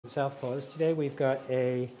Southpaws. Today we've got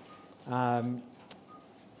a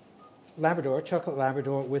Labrador, chocolate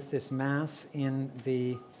Labrador, with this mass in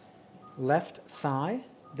the left thigh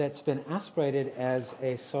that's been aspirated as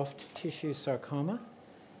a soft tissue sarcoma.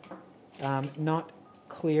 Not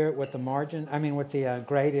clear what the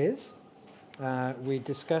grade is. We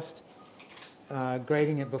discussed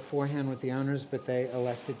grading it beforehand with the owners, but they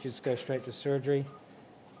elected to just go straight to surgery.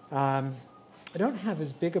 I don't have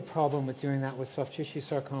as big a problem with doing that with soft tissue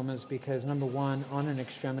sarcomas because, number one, on an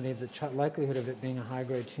extremity, the likelihood of it being a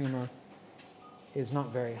high-grade tumor is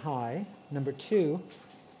not very high. Number two,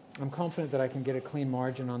 I'm confident that I can get a clean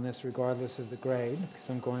margin on this regardless of the grade because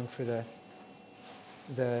I'm going for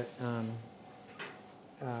the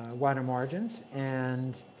wider margins.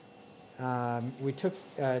 And we took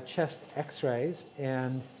chest x-rays,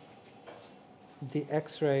 and the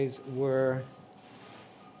x-rays were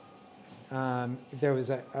there was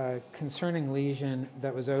a concerning lesion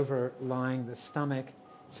that was overlying the stomach,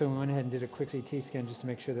 so we went ahead and did a quick CT scan just to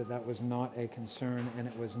make sure that that was not a concern, and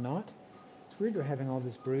it was not. It's weird we're having all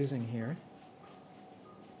this bruising here.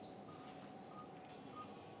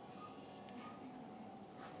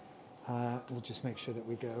 We'll just make sure that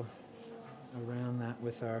we go around that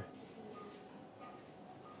with our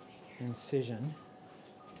incision.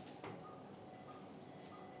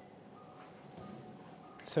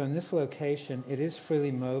 So in this location, it is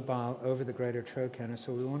freely mobile over the greater trochanter,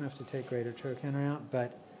 so we won't have to take greater trochanter out,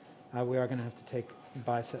 but we are going to have to take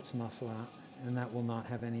biceps muscle out, and that will not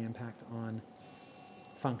have any impact on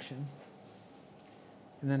function.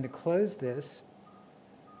 And then to close this,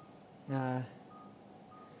 I'll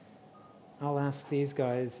ask these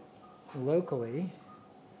guys locally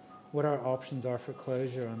what our options are for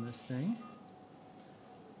closure on this thing.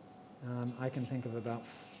 I can think of about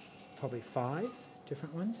probably 5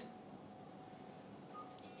 different ones.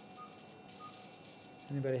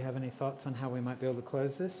 Anybody have any thoughts on how we might be able to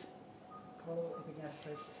close this? Caudal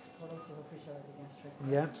epigastric, caudal superficial epigastric.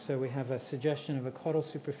 Yeah, so we have a suggestion of a caudal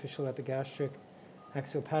superficial epigastric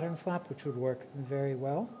axial pattern flap, which would work very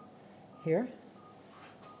well here.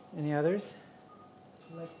 Any others?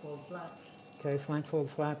 Flank fold flap. Okay, flank fold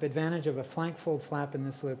flap. Advantage of a flank fold flap in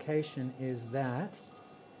this location is that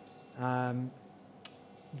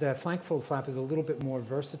the flank fold flap is a little bit more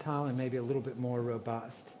versatile and maybe a little bit more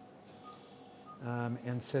robust.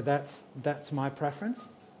 And so that's my preference.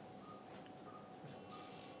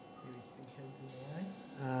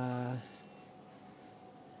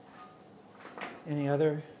 Any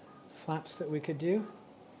other flaps that we could do?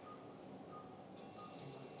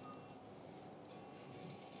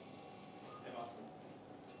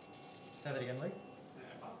 Say that again, Luke.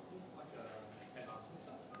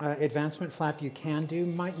 Advancement flap you can do,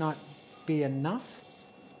 might not be enough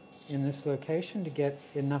in this location to get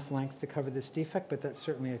enough length to cover this defect, but that's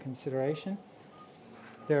certainly a consideration.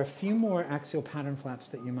 There are a few more axial pattern flaps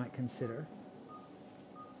that you might consider.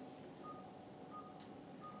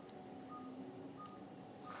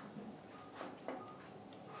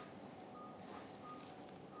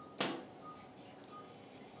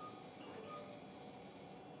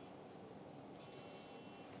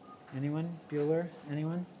 Anyone? Bueller?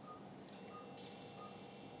 Anyone?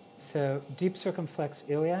 So deep circumflex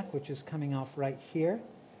iliac, which is coming off right here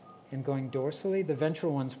and going dorsally. The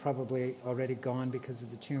ventral one's probably already gone because of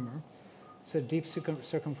the tumor. So deep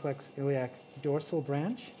circumflex iliac dorsal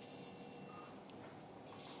branch.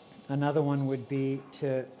 Another one would be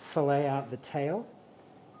to fillet out the tail.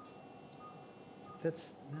 That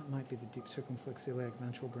might be the deep circumflex iliac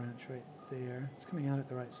ventral branch right there. It's coming out at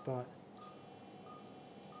the right spot.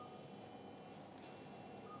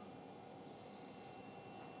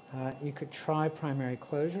 You could try primary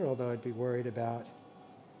closure, although I'd be worried about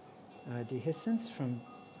dehiscence from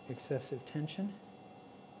excessive tension.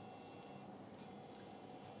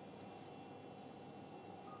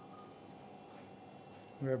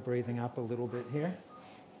 We're breathing up a little bit here.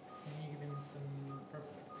 Can you give him some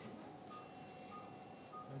prophylactics?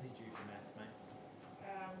 When's he due for math, mate?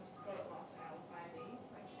 Just got it last hour, so I need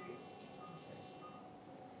like 2.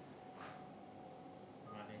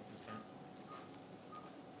 I might need some strength.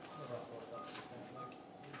 Russell, what's up? Luke?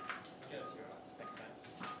 Yes, you're right. Thanks, mate.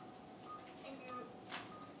 Thank you.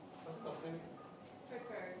 What's the thing?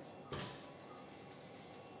 Coco.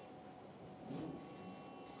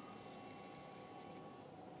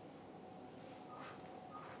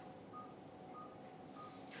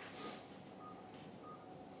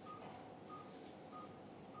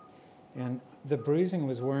 And the bruising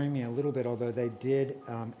was worrying me a little bit, although they did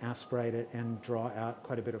aspirate it and draw out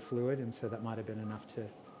quite a bit of fluid, and so that might have been enough to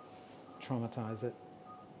traumatize it.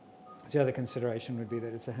 The other consideration would be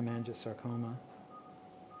that it's a hemangiosarcoma.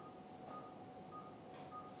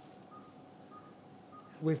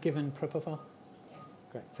 We've given propofol? Yes.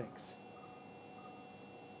 Great, thanks.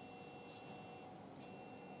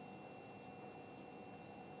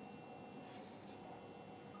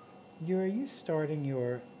 Are you starting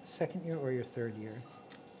your second year or your third year?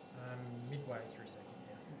 Midway through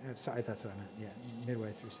second year. Sorry, that's what I meant. Yeah,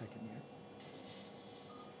 midway through second year.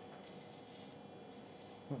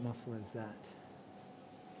 What muscle is that?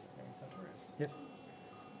 Sartorius. Yep.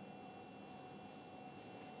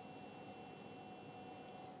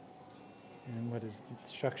 And what is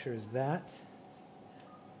the structure is that?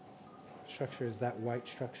 Structure is that white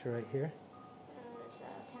structure right here? It's a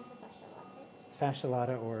tensor fascia latte. Fascia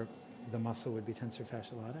lata, or the muscle would be tensor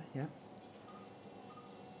fascia lata, yeah.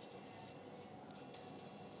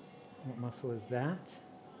 What muscle is that?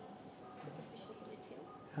 Superficial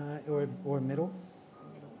gluteal. Or middle?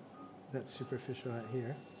 Middle. That's superficial right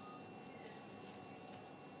here.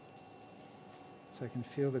 So I can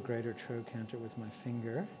feel the greater trochanter with my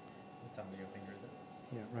finger. What's under your finger, is it?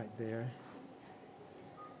 Yeah, right there.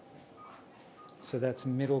 So that's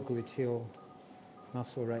middle gluteal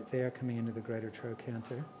muscle right there coming into the greater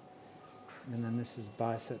trochanter. And then this is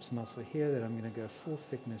biceps muscle here that I'm going to go full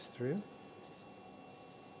thickness through.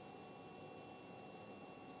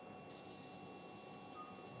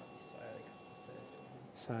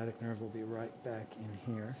 Sciatic nerve will be right back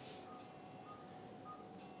in here.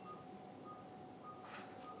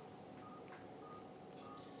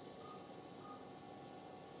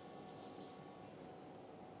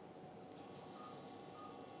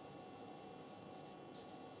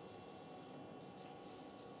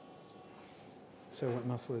 So what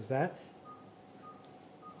muscle is that?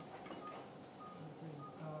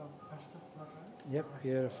 Vastus lateralis. Yep,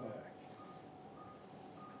 beautiful.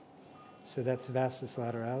 So that's vastus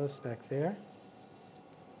lateralis back there.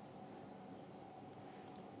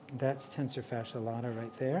 That's tensor fascia lata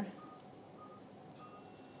right there.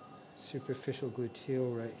 Superficial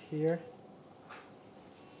gluteal right here.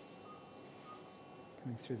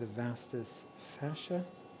 Coming through the vastus fascia.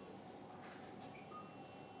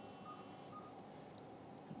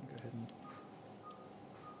 Go ahead and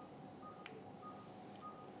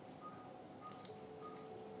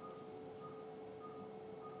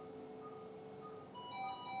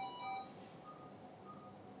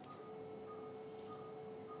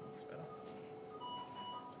Looks better.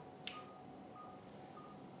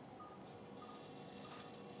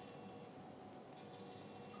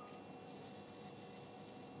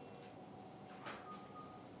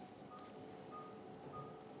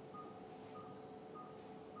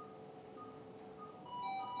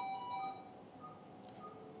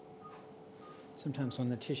 sometimes when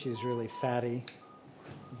the tissue is really fatty,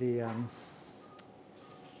 the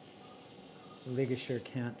ligature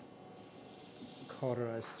can't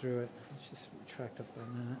cauterize through it. Let's just retract up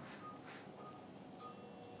on that.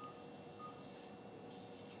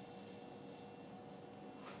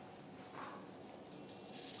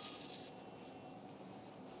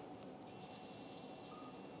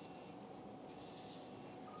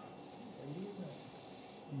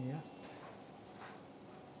 Yeah.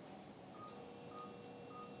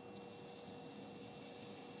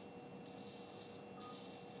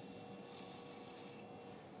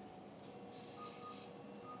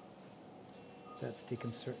 That's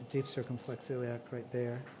deep circumflex iliac right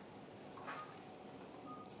there.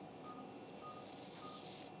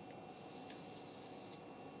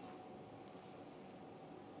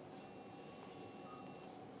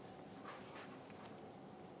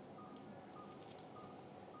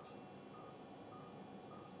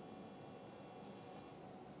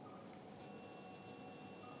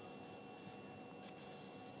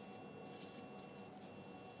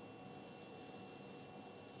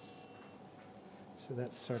 So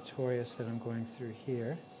that's sartorius that I'm going through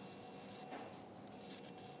here.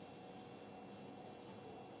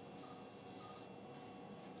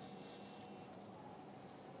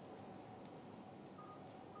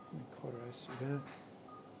 Let me cauterize through that.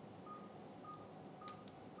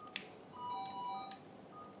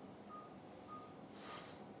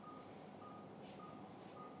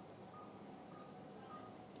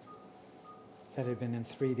 If that had been in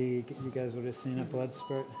 3D, you guys would have seen a blood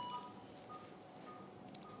spurt.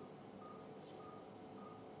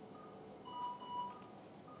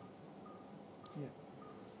 Yeah.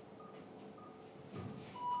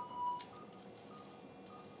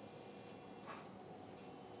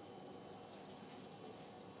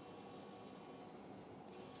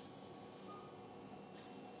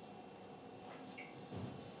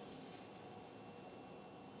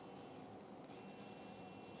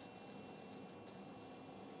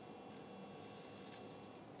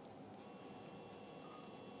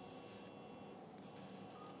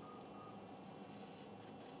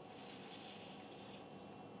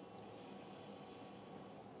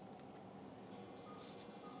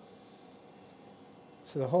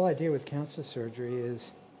 So the whole idea with cancer surgery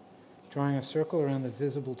is drawing a circle around the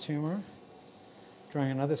visible tumor,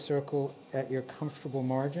 drawing another circle at your comfortable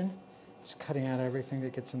margin, just cutting out everything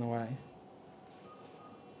that gets in the way.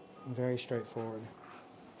 Very straightforward.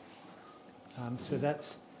 So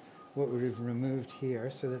that's what we've removed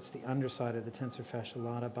here. So that's the underside of the tensor fascia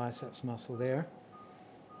lata, biceps muscle there.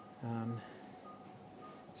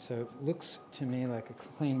 So it looks to me like a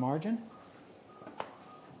clean margin.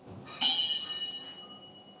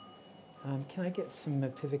 Can I get some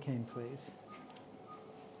mepivacaine, please?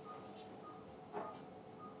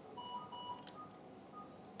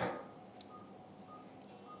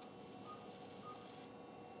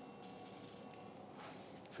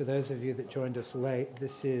 For those of you that joined us late,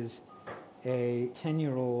 this is a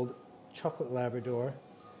 10-year-old chocolate Labrador,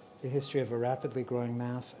 the history of a rapidly growing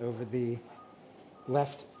mass over the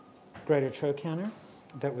left greater trochanter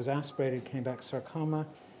that was aspirated, came back sarcoma.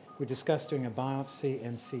 We discussed doing a biopsy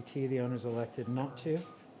and CT. The owners elected not to.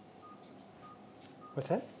 What's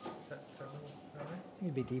that? Is that femoral? I think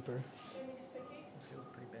it'd be deeper. 2 weeks picking? It feels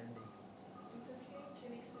pretty bandy. Picking?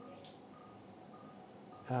 2 weeks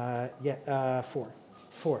picking? Yeah, 4.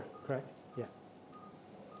 4, correct? Yeah.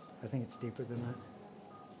 I think it's deeper than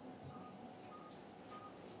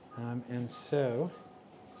that. And so,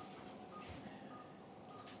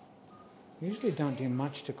 usually don't do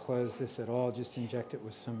much to close this at all, just inject it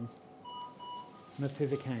with some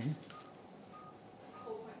mepivacaine.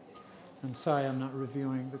 4.6. I'm sorry I'm not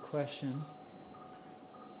reviewing the question.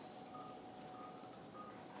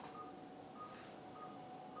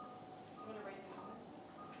 I'm going to read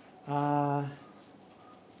the comments.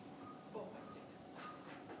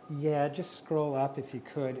 4.6. Yeah, just scroll up if you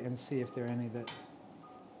could and see if there are any that...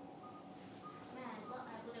 Man, what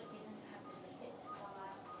I would have given to have this equipment while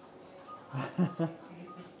last time.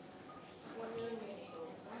 1 millimeter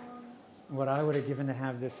needles. What I would have given to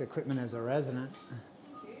have this equipment as a resident.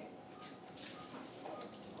 Thank you.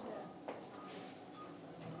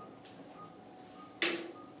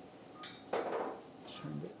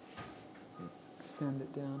 Trying to extend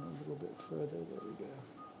it down a little bit further. There we go.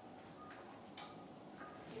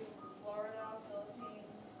 Florida,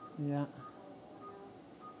 Philippines. Yeah.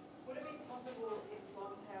 Would it be possible if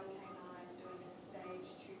long-tail canine doing a stage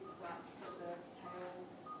tube flap preserved tail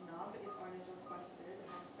nub if owners requested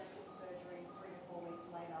and second surgery 3 to 4 weeks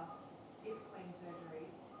later, if clean surgery,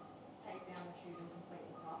 take down the tube and complete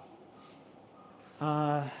the partial?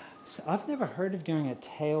 So I've never heard of doing a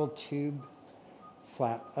tail tube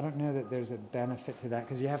flap. I don't know that there's a benefit to that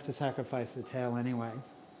because you have to sacrifice the tail anyway.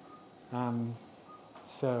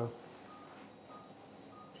 So,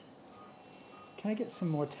 can I get some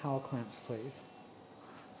more towel clamps, please?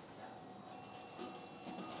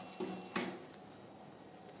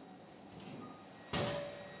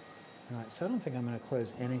 All right, so I don't think I'm going to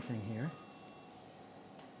close anything here.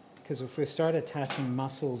 Because if we start attaching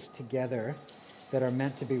muscles together that are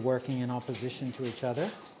meant to be working in opposition to each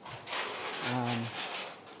other,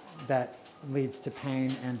 that leads to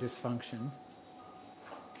pain and dysfunction.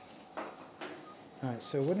 All right,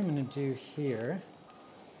 so what I'm going to do here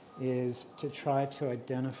is to try to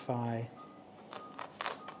identify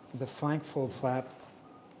the flank fold flap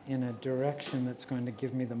in a direction that's going to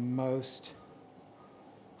give me the most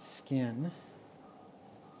skin.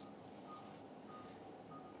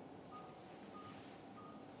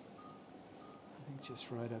 I think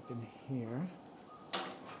just right up in here.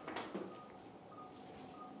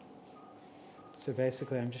 So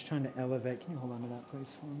basically I'm just trying to elevate. Can you hold on to that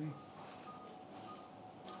please for me?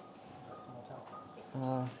 Got some more towel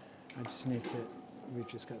clamps. I just need to, we've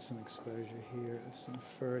just got some exposure here of some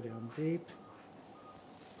fur down deep.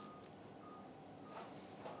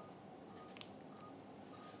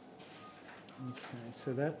 Okay,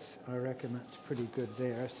 so that's, I reckon that's pretty good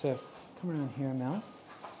there. So come around here now.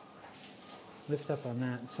 Lift up on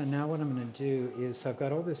that. So now what I'm going to do is, so I've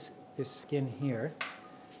got all this skin here.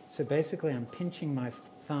 So basically I'm pinching my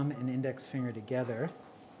thumb and index finger together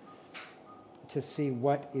to see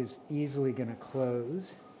what is easily going to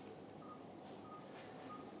close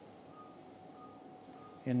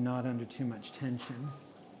and not under too much tension.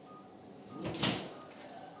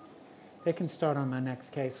 They can start on my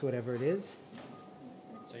next case, whatever it is.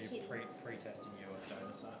 So you're pre-testing your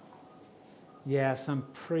donor site? Yes, I'm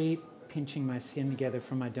pre-pinching my skin together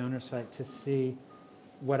from my donor site to see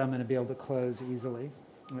what I'm going to be able to close easily.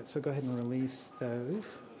 All right, so go ahead and release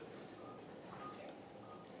those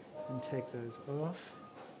and take those off.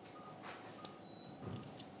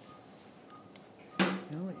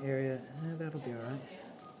 The only area, that'll be all right.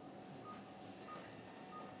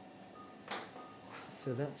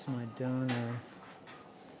 So that's my donor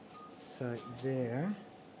site there.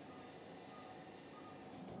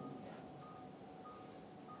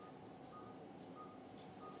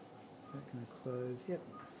 Is that going to close? Yep.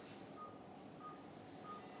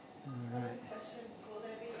 All right. Question, will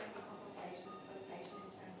there be any complications for the patient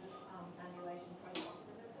in terms of ambulation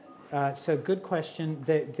post-operatively? So good question.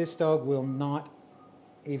 This dog will not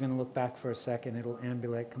even look back for a second. It'll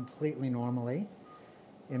ambulate completely normally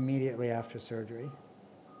immediately after surgery.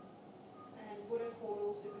 And would a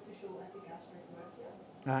caudal superficial epigastric work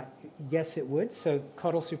here? Yes, it would. So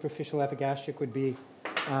caudal superficial epigastric would be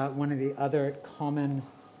one of the other common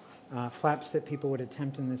flaps that people would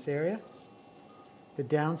attempt in this area. The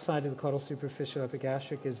downside of the caudal superficial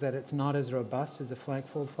epigastric is that it's not as robust as a flank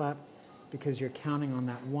fold flap because you're counting on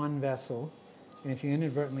that one vessel. And if you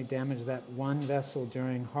inadvertently damage that one vessel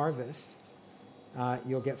during harvest,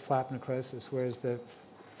 you'll get flap necrosis, whereas the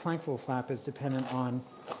flank fold flap is dependent on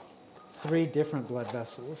 3 different blood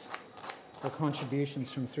vessels, or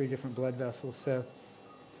contributions from 3 different blood vessels. So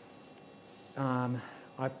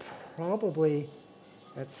I probably,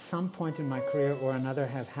 at some point in my career or another,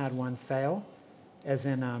 have had one fail, as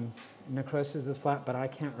in necrosis of the flap, but I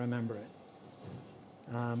can't remember it.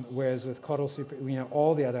 Whereas with caudal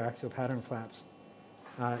all the other axial pattern flaps,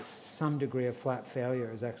 some degree of flap failure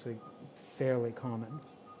is actually fairly common.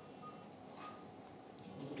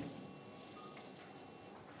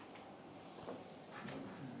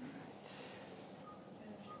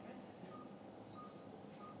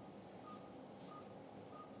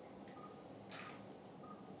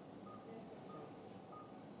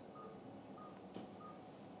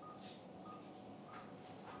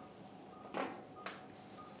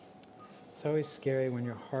 It's always scary when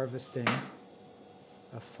you're harvesting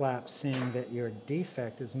a flap, seeing that your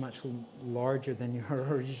defect is much larger than your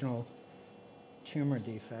original tumor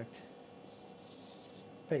defect.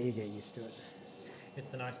 But you get used to it. It's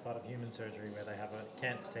the nice part of human surgery where they have a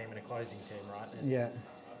cancer team and a closing team, right? Yeah.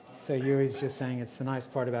 So Yui's just saying it's the nice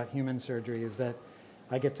part about human surgery is that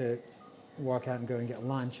I get to walk out and go and get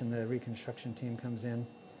lunch, and the reconstruction team comes in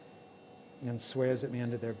and swears at me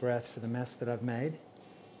under their breath for the mess that I've made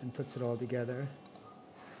and puts it all together.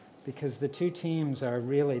 Because the 2 teams are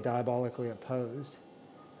really diametrically opposed,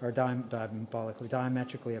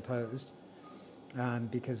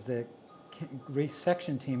 because the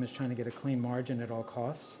resection team is trying to get a clean margin at all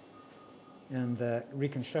costs, and the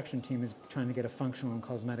reconstruction team is trying to get a functional and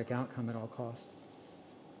cosmetic outcome at all costs.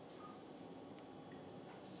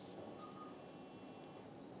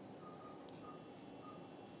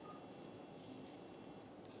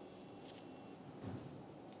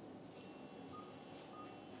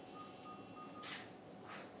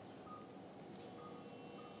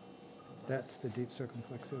 That's the deep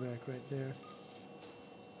circumflexovac right there.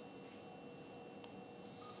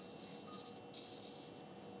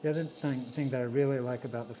 The other thing that I really like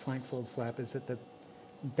about the flank fold flap is that the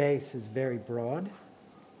base is very broad.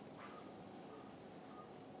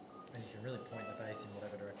 And you can really point the base in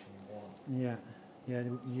whatever direction you want. Yeah,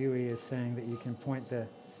 Yui is saying that you can point the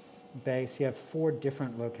base. You have 4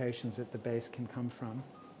 different locations that the base can come from.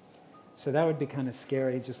 So that would be kind of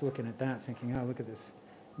scary just looking at that, thinking, oh, look at this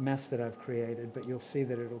mess that I've created, but you'll see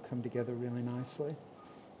that it'll come together really nicely.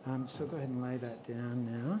 So go ahead and lay that down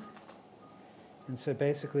now. And so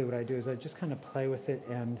basically what I do is I just kind of play with it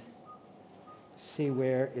and see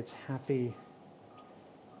where it's happy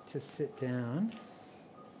to sit down.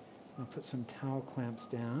 I'll put some towel clamps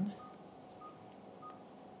down.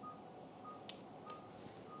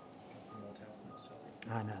 Got some more towel clamps,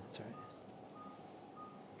 Charlie. No, that's all right.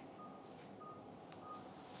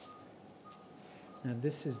 Now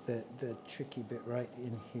this is the tricky bit right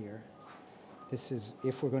in here. This is,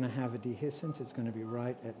 if we're going to have a dehiscence, it's going to be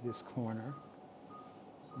right at this corner,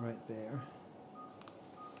 right there.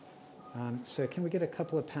 So can we get a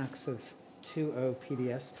couple of packs of 2O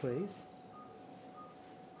PDS, please?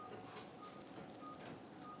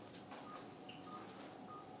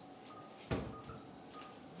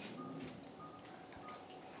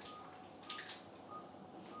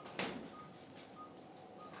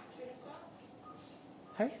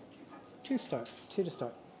 Hey? 2 start. 2 to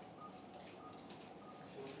start.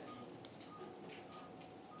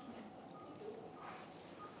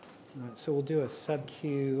 All right, so we'll do a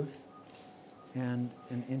sub-Q and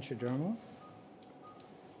an intradermal.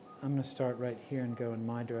 I'm going to start right here and go in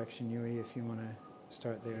my direction, Yui, if you want to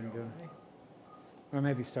start there and go. Or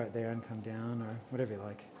maybe start there and come down, or whatever you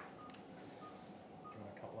like. Do you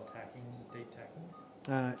want a couple of deep tackings?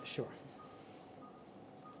 Sure.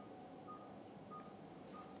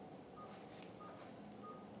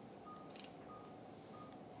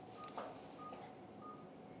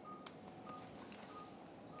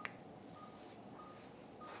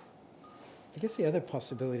 I guess the other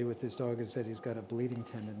possibility with this dog is that he's got a bleeding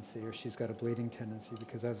tendency, or she's got a bleeding tendency,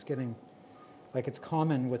 because I was getting, like, it's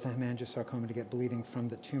common with a hemangiosarcoma to get bleeding from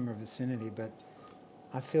the tumor vicinity, but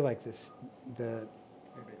I feel like it's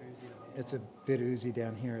a bit oozy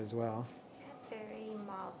down here as well. She had very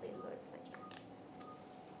mildly low platelets.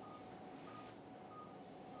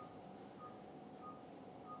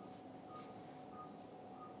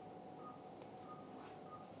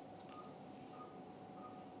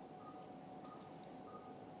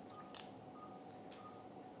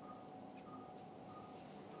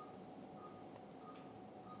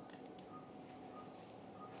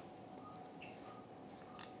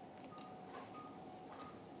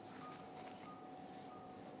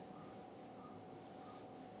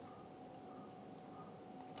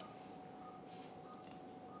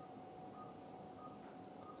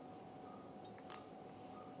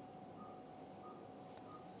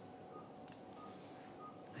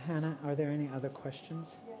 Hannah, are there any other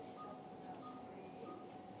questions? Yes, just about three.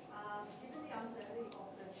 Given the uncertainty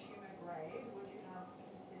of the tumour grade, would you have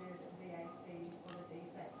considered VAC for the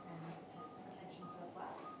defect and protection for the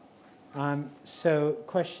flap? So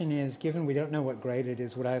question is, given we don't know what grade it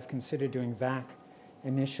is, would I have considered doing VAC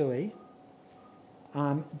initially?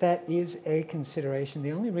 That is a consideration.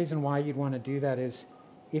 The only reason why you'd want to do that is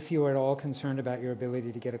if you are at all concerned about your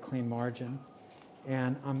ability to get a clean margin.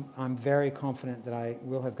 And I'm very confident that I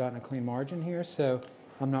will have gotten a clean margin here, so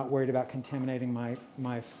I'm not worried about contaminating my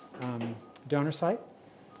donor site.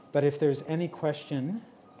 But if there's any question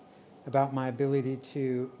about my ability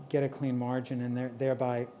to get a clean margin and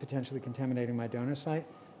thereby potentially contaminating my donor site,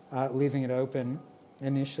 leaving it open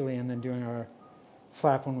initially and then doing our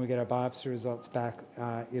flap when we get our biopsy results back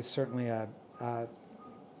is certainly a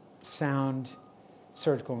sound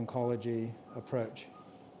surgical oncology approach.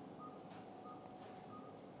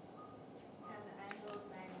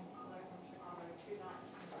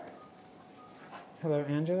 Hello,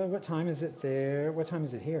 Angela. What time is it there? What time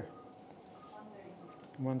is it here?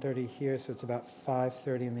 1:30 here, so it's about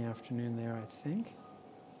 5:30 in the afternoon there, I think.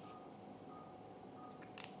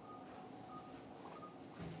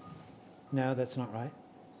 No, that's not right.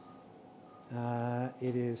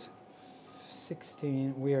 It is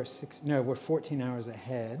 16. We're 14 hours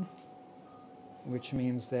ahead, which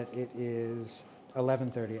means that it is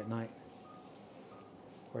 11:30 at night,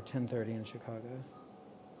 or 10:30 in Chicago.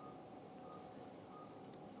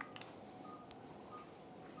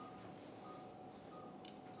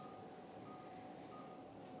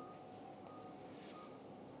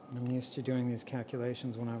 I'm used to doing these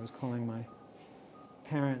calculations when I was calling my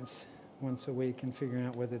parents once a week and figuring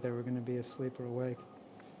out whether they were going to be asleep or awake.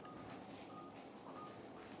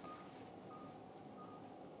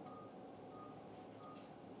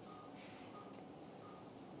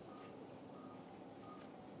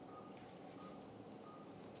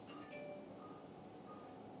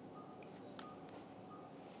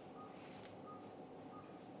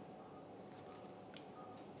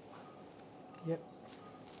 Yep.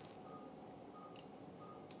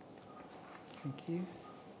 Thank you.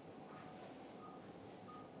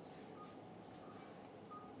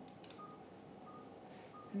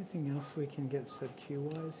 Anything else we can get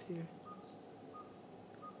sub-Q-wise here?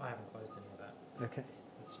 I haven't closed any of that. Okay.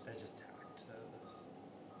 They're just tagged, so there's...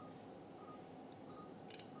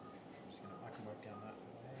 I can work down that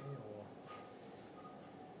way, or...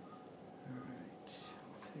 All right.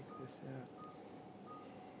 I'll take this out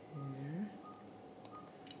here.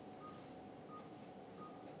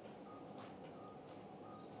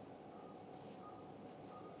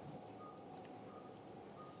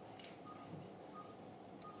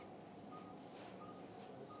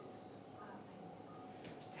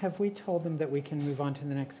 Have we told them that we can move on to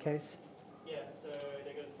the next case? Yeah, so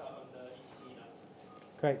they're going to start on the ECT now.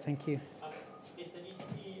 Great, thank you. Is the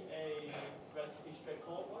ECT a relatively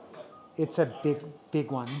straightforward one? It's a big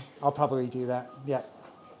one. I'll probably do that. Yeah.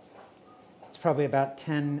 It's probably about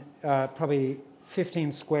 10, probably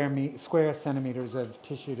 15 square centimeters of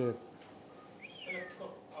tissue to. Okay, cool.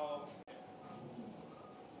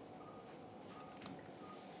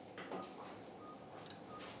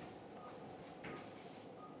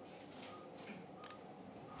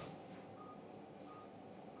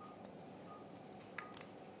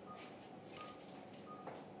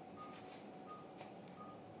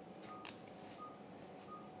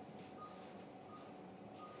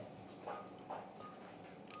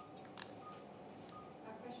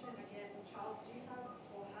 A question again, Charles, do you have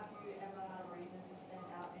or have you ever had a reason to send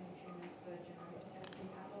out any tumours for genetic testing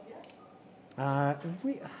as of yet?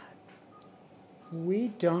 We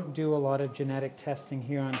don't do a lot of genetic testing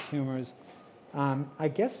here on tumors. I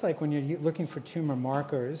guess like when you're looking for tumor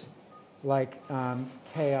markers, like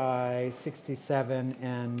KI67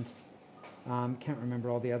 and can't remember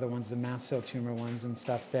all the other ones, the mast cell tumor ones and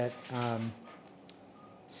stuff that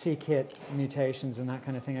c-KIT mutations and that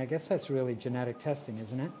kind of thing. I guess that's really genetic testing,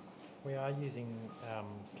 isn't it? We are using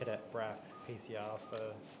cadet BRAF PCR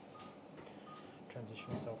for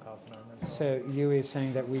transitional cell carcinoma as well. So Yui is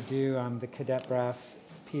saying that we do the cadet BRAF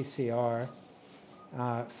PCR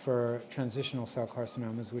for transitional cell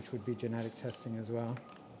carcinomas, which would be genetic testing as well.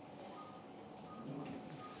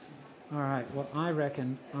 All right, well, I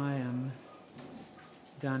reckon I am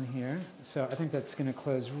done here. So I think that's going to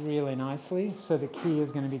close really nicely. So the key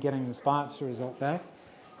is going to be getting this biopsy result back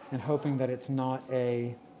and hoping that it's not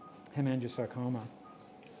a hemangiosarcoma.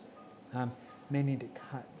 May need to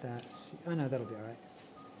cut that. Oh, no, that'll be all right.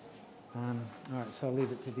 All right, so I'll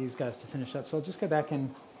leave it to these guys to finish up. So I'll just go back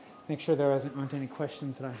and make sure there aren't any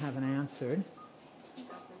questions that I haven't answered.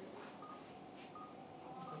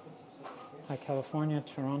 Hi, California,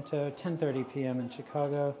 Toronto, 10:30 p.m. in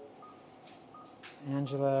Chicago.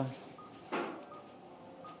 Angela,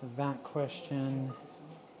 the VAT question.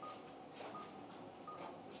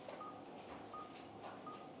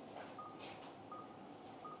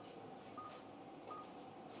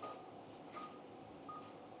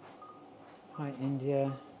 Hi,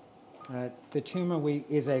 India. The tumor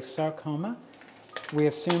is a sarcoma. We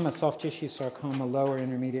assume a soft tissue sarcoma, lower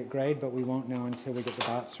intermediate grade, but we won't know until we get the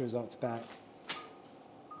biopsy results back.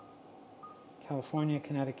 California,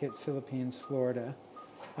 Connecticut, Philippines, Florida.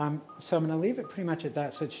 So I'm going to leave it pretty much at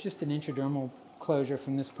that. So it's just an intradermal closure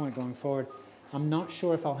from this point going forward. I'm not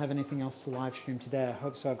sure if I'll have anything else to live stream today. I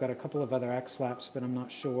hope so. I've got a couple of other X-Labs, but I'm not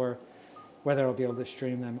sure whether I'll be able to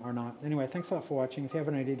stream them or not. Anyway, thanks a lot for watching. If you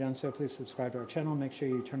haven't already done so, please subscribe to our channel. Make sure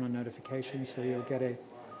you turn on notifications so you'll get a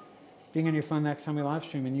ding on your phone next time we live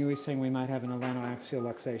stream. And Yui's saying we might have an elanoaxial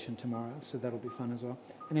luxation tomorrow, so that'll be fun as well.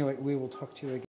 Anyway, we will talk to you again.